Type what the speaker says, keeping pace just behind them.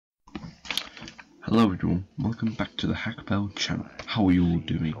Hello everyone, welcome back to the Hackbell channel. How are you all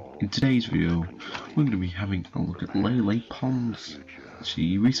doing? In today's video, we're going to be having a look at lelepons.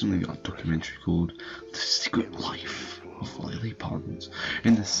 She recently got a documentary called The Secret Life of Lelepons.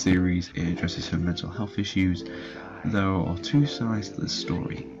 In this series, it addresses her mental health issues. There are two sides to this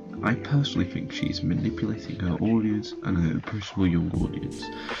story. I personally think she's manipulating her audience and her impressionable young audience.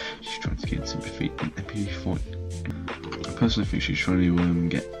 She's trying to get sympathy and empathy for it. I personally think she's trying to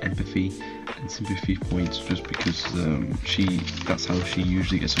get empathy and sympathy points just because that's how she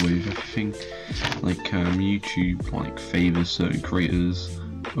usually gets away with everything. Like YouTube favours certain creators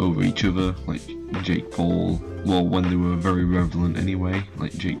over each other, like Jake Paul. Well, when they were very relevant anyway,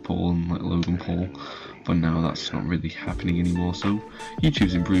 like Jake Paul and like Logan Paul. But now that's not really happening anymore, so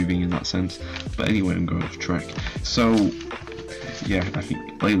YouTube's improving in that sense. But anyway, I'm going off track. So yeah, I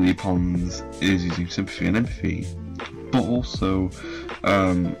think lelepons is using sympathy and empathy, but also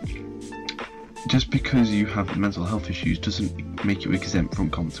just because you have mental health issues doesn't make you exempt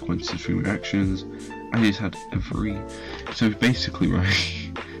from consequences from your actions. I just had a so basically,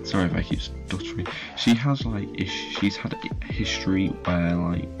 right, sorry if I keep stuttering, she's had a history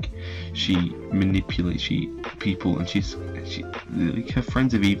where she manipulates people, and she her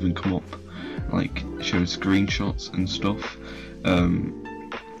friends have even come up showing screenshots and stuff.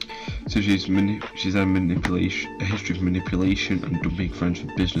 So she's had a history of manipulation and dumping friends for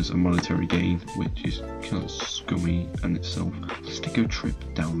business and monetary gain, which is kind of scummy in itself. Let's take a trip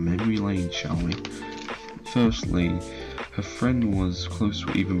down memory lane, shall we? Firstly, her friend was close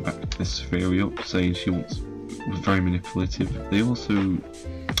to even back this theory up, saying she was very manipulative. They also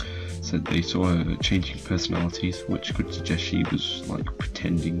said they saw her changing personalities, which could suggest she was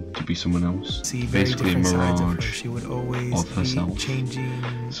pretending to be someone else. Basically a mirage she would always of herself.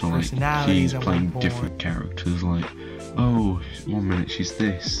 So she's playing different characters, oh, 1 minute she's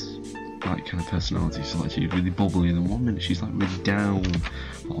this kind of personality, so she's really bubbly, and then 1 minute she's really down.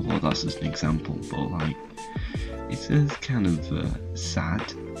 Although that's just an example, but it's kind of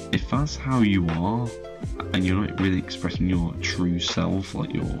sad. If that's how you are and you're not really expressing your true self,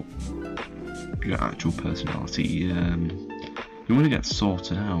 your actual personality, you want to get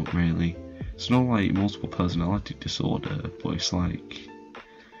sorted out, really. It's not multiple personality disorder, but it's I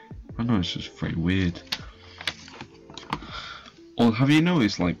don't know, it's just very weird. Or have you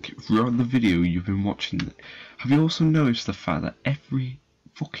noticed, throughout the video you've been watching, have you also noticed the fact that every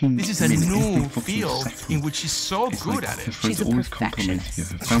fucking this is a new field in which she's so good at it. She's always complimenting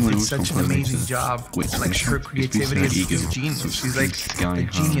her family, always such an amazing job. Her creativity is genius. She's a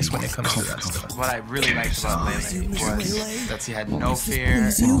genius when it comes to that stuff. What I really liked about Lele was that she had no fear.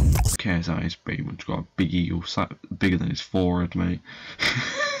 KSI's eyes pretty much got a big ego, bigger than his forehead, mate.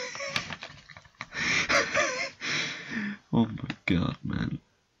 Oh my god, man.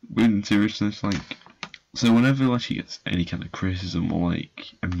 In seriousness, so whenever she gets any kind of criticism or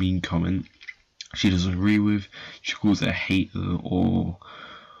a mean comment she doesn't agree with, she calls it a hater or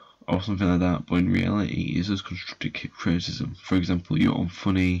something like that, but in reality it's just constructive criticism. For example, you're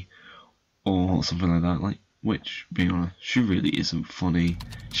unfunny or something like that, which, being honest, she really isn't funny.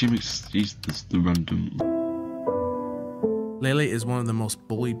 She's just the random. Lele is one of the most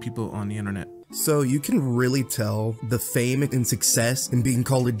bullied people on the internet. So you can really tell the fame and success in being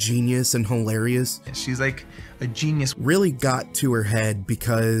called a genius and hilarious. She's a genius. Really got to her head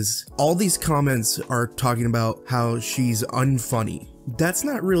because all these comments are talking about how she's unfunny. That's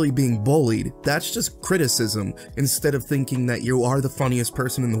not really being bullied, that's just criticism. Instead of thinking that you are the funniest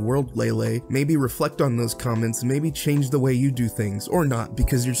person in the world, Lele, maybe reflect on those comments and maybe change the way you do things, or not,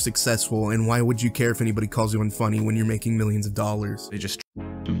 because you're successful, and why would you care if anybody calls you unfunny when you're making millions of dollars? They just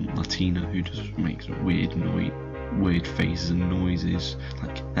Latina who just makes weird faces and noises,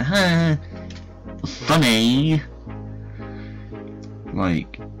 haha, funny.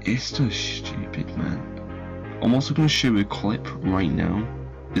 It's just stupid, man. I'm also going to show a clip right now.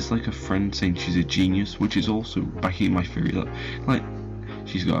 It's a friend saying she's a genius, which is also backing my theory that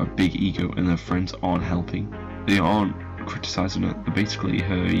she's got a big ego and her friends aren't helping. They aren't criticizing her. They're basically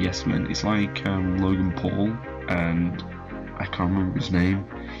her yes men. It's Logan Paul, and I can't remember his name.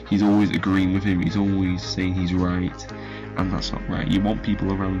 He's always agreeing with him. He's always saying he's right, and that's not right. You want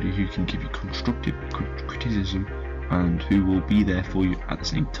people around you who can give you constructive criticism and who will be there for you at the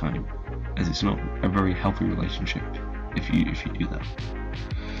same time, as it's not a very healthy relationship if you do that.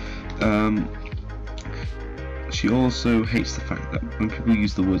 She also hates the fact that when people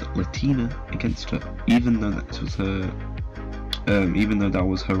use the word Latina against her, even though that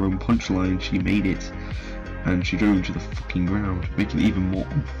was her own punchline, she made it, and she drove him to the fucking ground, making it even more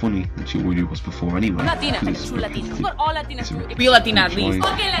unfunny than she already was before anyway. Latina, Latina. We're all Latinas. Be Latina at least.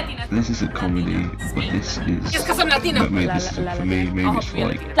 Okay, Latina. this isn't comedy, but this is. Just 'cause I'm Latina. That made this for me. Maybe it's for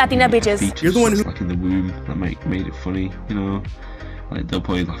like Latina bitches. You're the one who. like in the womb that made it funny, you know. Like they'll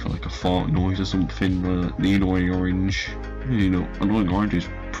probably laugh at like a fart noise or something. The annoying orange, you know, annoying orange is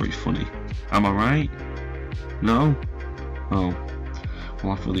pretty funny. Am I right? No. Oh,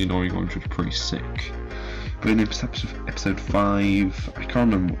 well, I thought the annoying orange was pretty sick. But in episode 5, I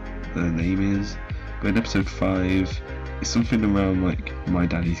can't remember what the name is. But in episode 5, it's something around like my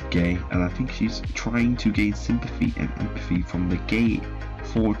dad is gay, and I think she's trying to gain sympathy and empathy from the gay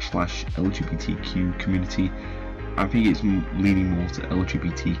 /LGBTQ community. I think it's leaning more to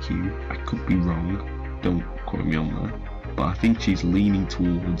LGBTQ. I could be wrong, don't quote me on that, but I think she's leaning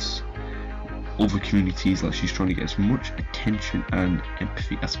towards other communities, like she's trying to get as much attention and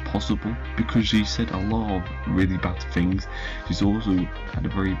empathy as possible, because she said a lot of really bad things. She's also had a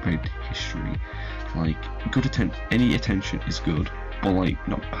very bad history. Like, good attention, any attention is good, but like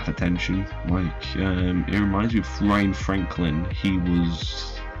not bad attention. Like it reminds me of Ryan Franklin. He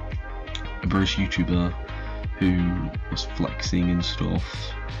was a British YouTuber who was flexing and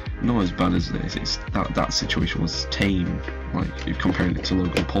stuff. Not as bad as this. It's that situation was tame. Like you're comparing it to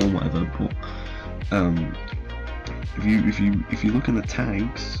Logan Paul, whatever. But if you look in the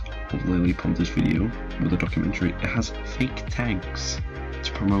tags of lelepons' video with the documentary, it has fake tags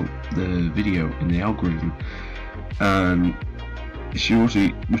to promote the video in the algorithm. And she also,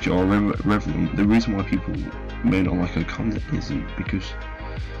 which are relevant. The reason why people may not like her content isn't because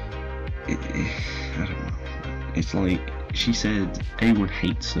I don't know. It's like she said everyone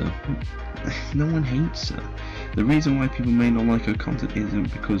hates her. No one hates her. The reason why people may not like her content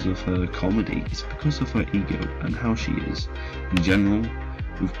isn't because of her comedy, it's because of her ego and how she is in general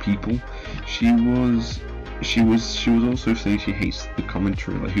with people. She was also saying she hates the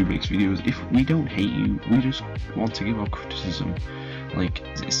commentary, like who makes videos. If we don't hate you, we just want to give our criticism. Like,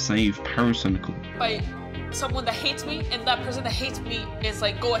 save parasitical. By someone that hates me, and that person that hates me is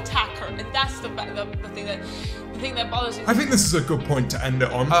like, go attack her, and that's the thing that bothers me. I think this is a good point to end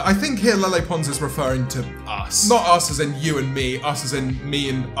it on. I think here lelepons is referring to us. Not us as in you and me, us as in me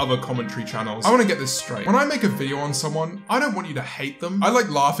and other commentary channels. I want to get this straight. When I make a video on someone, I don't want you to hate them. I like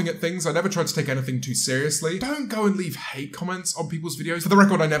laughing at things. I never try to take anything too seriously. Don't go and leave hate comments on people's videos. For the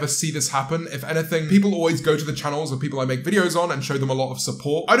record, I never see this happen. If anything, people always go to the channels of people I make videos on and show them a lot of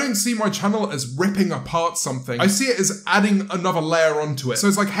support. I don't see my channel as ripping apart something. I see it as adding another layer onto it. So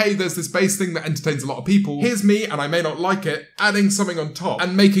it's like, hey, there's this base thing that entertains a lot of people. Here's me, and I may not like it, adding something on top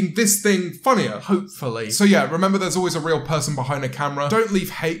and making this thing funnier, hopefully. So yeah, remember there's always a real person behind a camera. Don't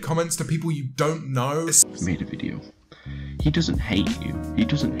leave hate comments to people you don't know. Made a video. He doesn't hate you. He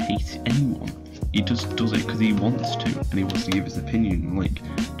doesn't hate anyone. He just does it because he wants to, and he wants to give his opinion. Like,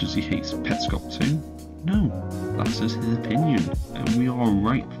 does he hate Petscop too? No, that's just his opinion, and we are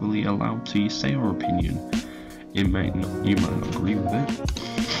rightfully allowed to say our opinion. You might not agree with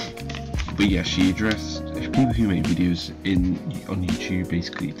it, but yeah, she addressed people who make videos on YouTube,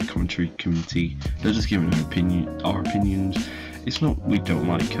 basically the commentary community. They're just giving our opinions. It's not we don't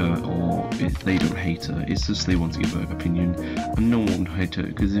like her or they don't hate her. It's just they want to give her an opinion, and no one would hate her,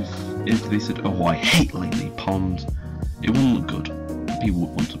 because if they said, "Oh, I hate lelepons," it wouldn't look good. People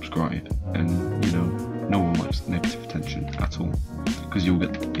would unsubscribe, and you know, no one likes negative attention at all, because you'll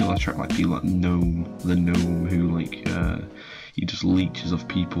attract like people like the gnome who like he just leeches off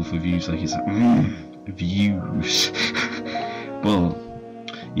people for views. Like he's like views. Well,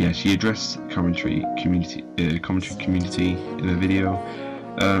 yeah, she addressed commentary community in the video.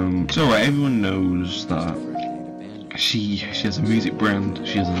 So everyone knows that she has a music brand,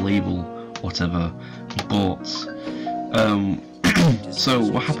 she has a label, whatever. But so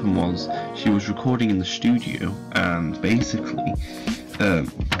what happened was she was recording in the studio, and basically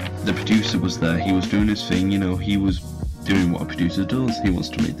the producer was there. He was doing his thing, you know. He was doing what a producer does. He wants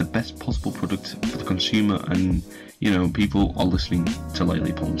to make the best possible product for the consumer, and you know, people are listening to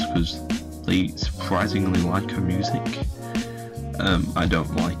lelepons because they surprisingly like her music. I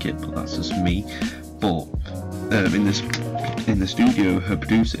don't like it, but that's just me. But in the studio, her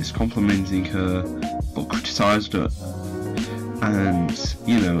producer is complimenting her but criticised her, and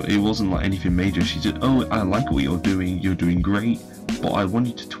you know, it wasn't like anything major. She said, "Oh, I like what you're doing great, but I want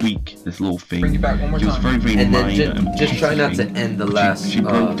you to tweak this little thing." Bring it back one more time. It was very, very and minor. Then just try not to end the last. She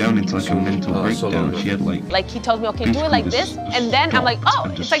broke down into like a mental breakdown. She had like he tells me, okay, do it like this, and then I'm like,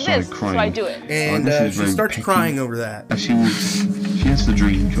 oh, it's like this, so I do it. And she starts crying over that. And she has the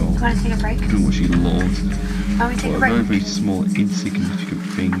dream job, doing what she loves, but a very, very small, insignificant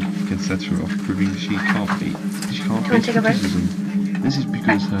thing can set her off, proving she can't face criticism. This is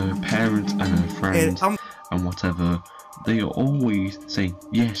because her parents and her friends and whatever they are always saying,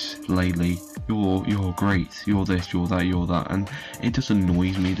 yes, Lele, you're great, you're this, you're that, you're that, and it just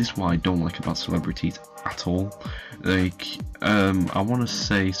annoys me. This is what I don't like about celebrities at all. Like, I want to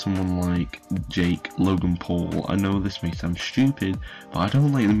say someone like Jake, Logan Paul. I know this may sound stupid, but I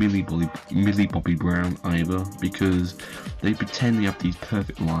don't like the Millie Bobby Brown either, because they pretend they have these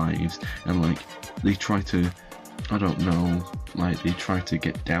perfect lives, and like, they try to, I don't know, like they try to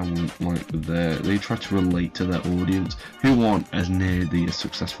get down, like they try to relate to their audience who aren't as nearly as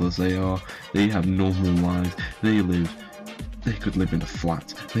successful as they are. They have normal lives. They could live in a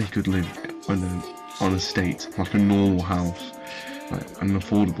flat. They could live on a estate, like a normal house, like an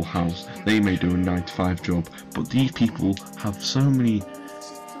affordable house. They may do a 9-to-5 job, but these people have so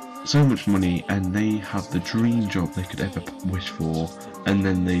much money, and they have the dream job they could ever wish for, and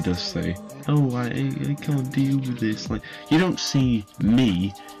then they just say, oh, I can't deal with this. Like, you don't see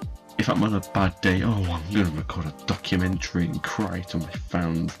me, if I'm on a bad day, oh, I'm gonna record a documentary and cry to my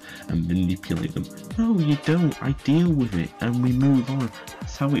fans and manipulate them. No, you don't. I deal with it and we move on.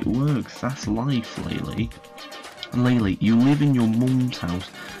 That's how it works. That's life, Lele. Lele, you live in your mum's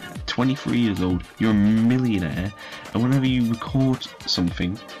house, 23 years old, you're a millionaire, and whenever you record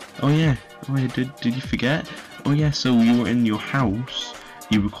something, oh yeah, did you forget? Oh yeah, so you were in your house,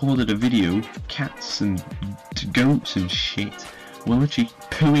 you recorded a video, cats and goats and shit were literally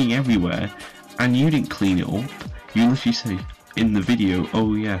pooing everywhere, and you didn't clean it up. You literally say in the video,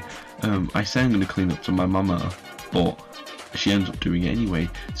 oh yeah, I said I'm gonna clean up to my mama, but she ends up doing it anyway.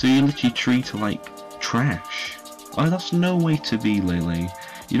 So you literally treat her like trash. Oh, that's no way to be, Lele.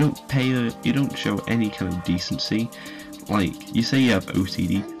 You don't pay her, you don't show any kind of decency. Like, you say you have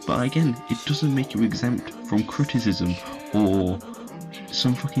OCD, but again, it doesn't make you exempt from criticism or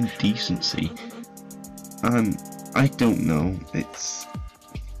some fucking decency. And I don't know, it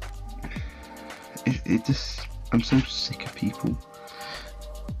just, I'm so sick of people.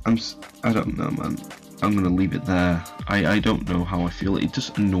 I don't know, man. I'm gonna leave it there. I don't know how I feel. It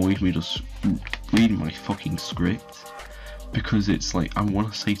just annoys me just reading my fucking script, because it's like I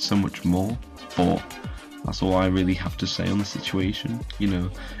want to say so much more, but that's all I really have to say on the situation. You know,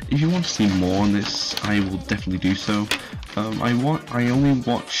 if you want to see more on this, I will definitely do so. I only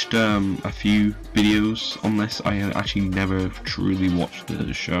watched a few videos on this. I actually never truly watched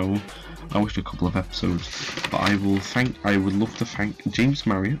the show. I watched a couple of episodes, but I would love to thank James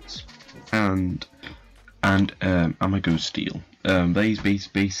Marriott and Amigo Steel.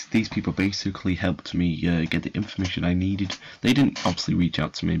 These people basically helped me get the information I needed. They didn't obviously reach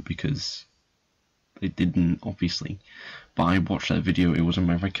out to me because they didn't, obviously, but I watched that video. It was on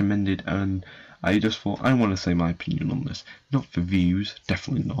my recommended, and I just thought I want to say my opinion on this. Not for views,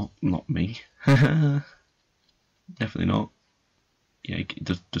 definitely not me. Definitely not. Yeah,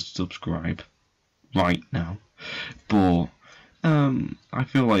 just subscribe right now. But I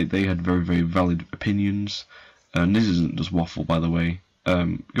feel like they had very, very valid opinions, and this isn't just waffle, by the way.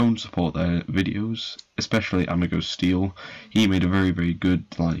 Go and support their videos, especially Amigo Steel. He made a very, very good,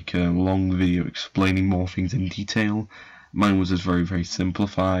 like, long video explaining more things in detail. Mine was just very, very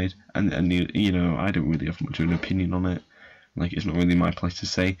simplified, and you know, I don't really have much of an opinion on it. Like, it's not really my place to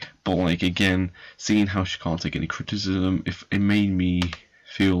say, but like, again, seeing how she can't take any criticism, if it made me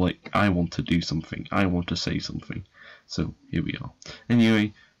feel like I want to do something, I want to say something. So here we are.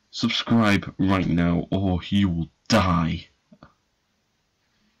 Anyway, subscribe right now or you will die.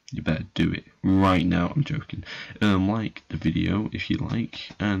 You better do it right now. I'm joking. Like the video if you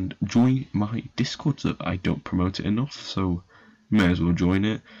like, and join my Discord server. I don't promote it enough, so you may as well join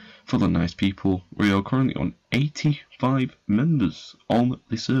it. Full of nice people. We are currently on 85 members on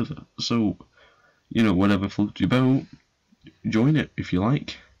the server, so you know, whatever floats your boat, join it if you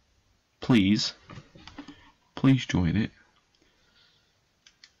like. Please join it,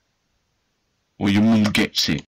 or your mum gets it.